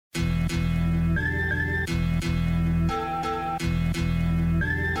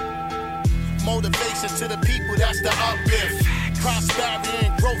motivation to the people, that's the uplift. Prosperity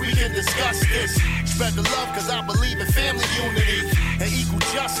and growth, we can discuss this. Spread the love, cause I believe in family unity and equal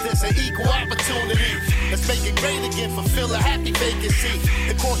justice and equal opportunity. Let's make it great again, fulfill a happy vacancy.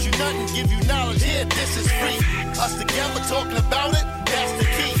 It costs you nothing, give you knowledge, here, this is free. Us together talking about it, that's the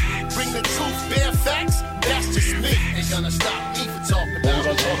key. Bring the truth, bare facts, that's just me. Ain't gonna stop me for talking about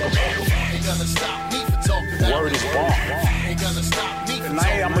it. Ain't gonna stop me for talking about it. Word is born. Ain't gonna stop me for talking about it.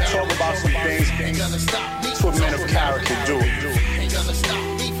 Tonight I'm gonna talk about some things that's what men of character do.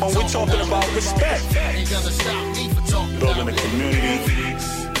 When we're talking about respect, building a community,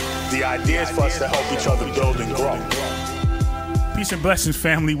 the idea is for us to help each other build and grow. Peace and blessings,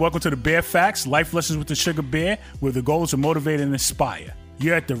 family. Welcome to the Bear Facts, Life Lessons with the Sugar Bear, where the goal is to motivate and inspire.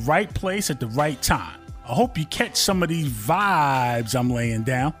 You're at the right place at the right time. I hope you catch some of these vibes I'm laying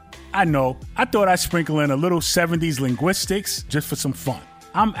down. I know, I thought I'd sprinkle in a little 70s linguistics just for some fun.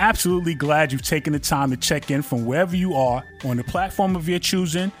 I'm absolutely glad you've taken the time to check in from wherever you are on the platform of your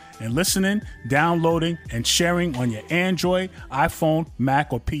choosing and listening, downloading, and sharing on your Android, iPhone,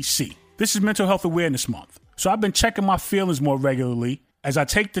 Mac, or PC. This is Mental Health Awareness Month, so I've been checking my feelings more regularly as I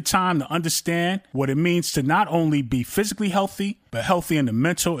take the time to understand what it means to not only be physically healthy, but healthy in the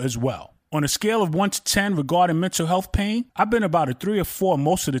mental as well. On a scale of 1 to 10 regarding mental health pain, I've been about a 3 or 4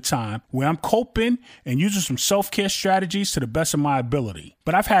 most of the time, where I'm coping and using some self-care strategies to the best of my ability.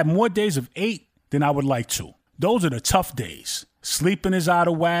 But I've had more days of 8 than I would like to. Those are the tough days. Sleeping is out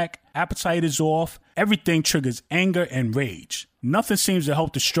of whack, appetite is off, everything triggers anger and rage. Nothing seems to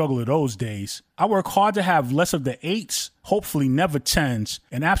help the struggle of those days. I work hard to have less of the 8s, hopefully never 10s,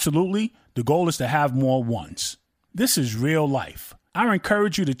 and absolutely, the goal is to have more 1s. This is real life. I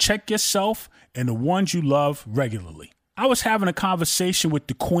encourage you to check yourself and the ones you love regularly. I was having a conversation with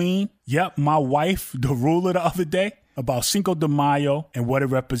the queen, my wife, the ruler, the other day, about Cinco de Mayo and what it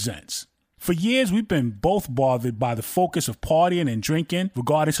represents. For years, we've been both bothered by the focus of partying and drinking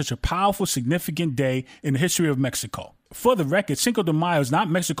regarding such a powerful, significant day in the history of Mexico. For the record, Cinco de Mayo is not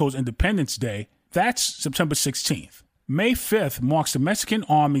Mexico's Independence Day. That's September 16th. May 5th marks the Mexican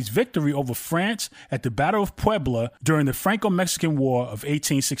Army's victory over France at the Battle of Puebla during the Franco-Mexican War of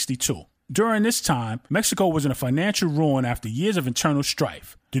 1862. During this time, Mexico was in a financial ruin after years of internal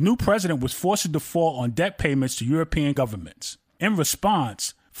strife. The new president was forced to default on debt payments to European governments. In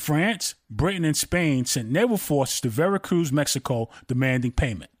response, France, Britain, and Spain sent naval forces to Veracruz, Mexico, demanding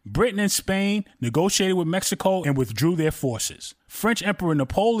payment. Britain and Spain negotiated with Mexico and withdrew their forces. French Emperor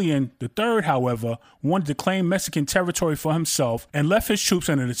Napoleon III, however, wanted to claim Mexican territory for himself and left his troops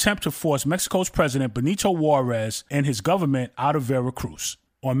in an attempt to force Mexico's president Benito Juarez and his government out of Veracruz.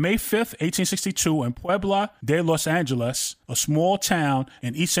 On May 5th, 1862, in Puebla de Los Angeles, a small town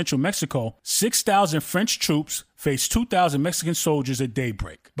in east central Mexico, 6,000 French troops faced 2,000 Mexican soldiers at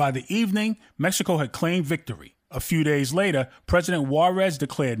daybreak. By the evening, Mexico had claimed victory. A few days later, President Juarez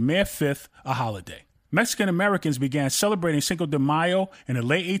declared May 5th a holiday. Mexican Americans began celebrating Cinco de Mayo in the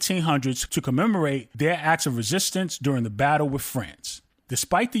late 1800s to commemorate their acts of resistance during the battle with France.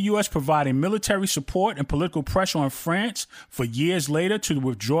 Despite the U.S. providing military support and political pressure on France for years later to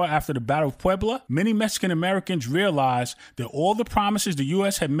withdraw after the Battle of Puebla, many Mexican Americans realized that all the promises the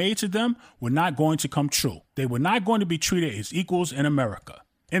U.S. had made to them were not going to come true. They were not going to be treated as equals in America.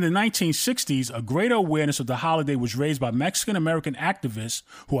 In the 1960s, a greater awareness of the holiday was raised by Mexican-American activists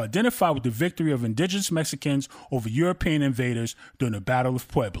who identified with the victory of indigenous Mexicans over European invaders during the Battle of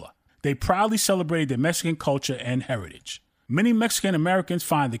Puebla. They proudly celebrated their Mexican culture and heritage. Many Mexican-Americans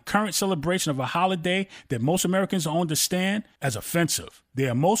find the current celebration of a holiday that most Americans understand as offensive. They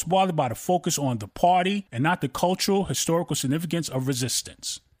are most bothered by the focus on the party and not the cultural, historical significance of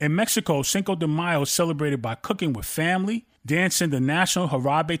resistance. In Mexico, Cinco de Mayo is celebrated by cooking with family, dancing the national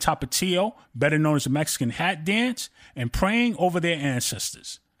Jarabe Tapatio, better known as the Mexican hat dance, and praying over their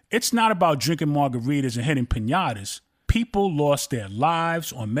ancestors. It's not about drinking margaritas and hitting piñatas. People lost their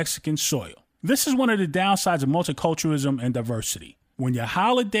lives on Mexican soil. This is one of the downsides of multiculturalism and diversity. When your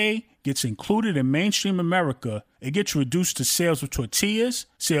holiday gets included in mainstream America, it gets reduced to sales of tortillas,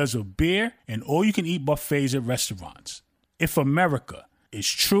 sales of beer, and all-you-can-eat buffets at restaurants. If America is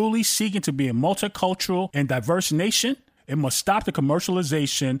truly seeking to be a multicultural and diverse nation, it must stop the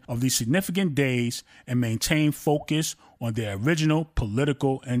commercialization of these significant days and maintain focus on their original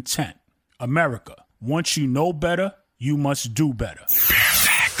political intent. America, once you know better, you must do better.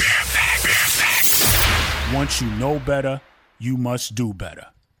 Once you know better, you must do better.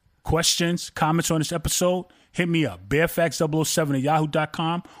 Questions, comments on this episode? Hit me up,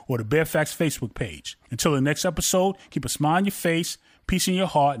 bearfacts007@yahoo.com or the Bearfacts Facebook page. Until the next episode, keep a smile on your face, peace in your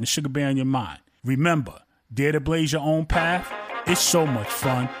heart, and a sugar bear in your mind. Remember, dare to blaze your own path. It's so much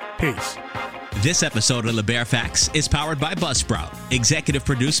fun. Peace. This episode of The Bear Facts is powered by Buzzsprout. Executive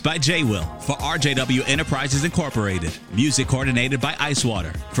produced by J. Will for RJW Enterprises Incorporated. Music coordinated by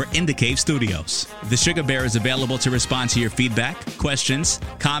Icewater for In the Cave Studios. The Sugar Bear is available to respond to your feedback, questions,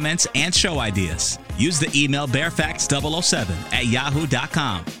 comments, and show ideas. Use the email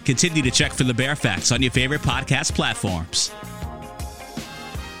bearfacts007@yahoo.com. Continue to check for The Bear Facts on your favorite podcast platforms.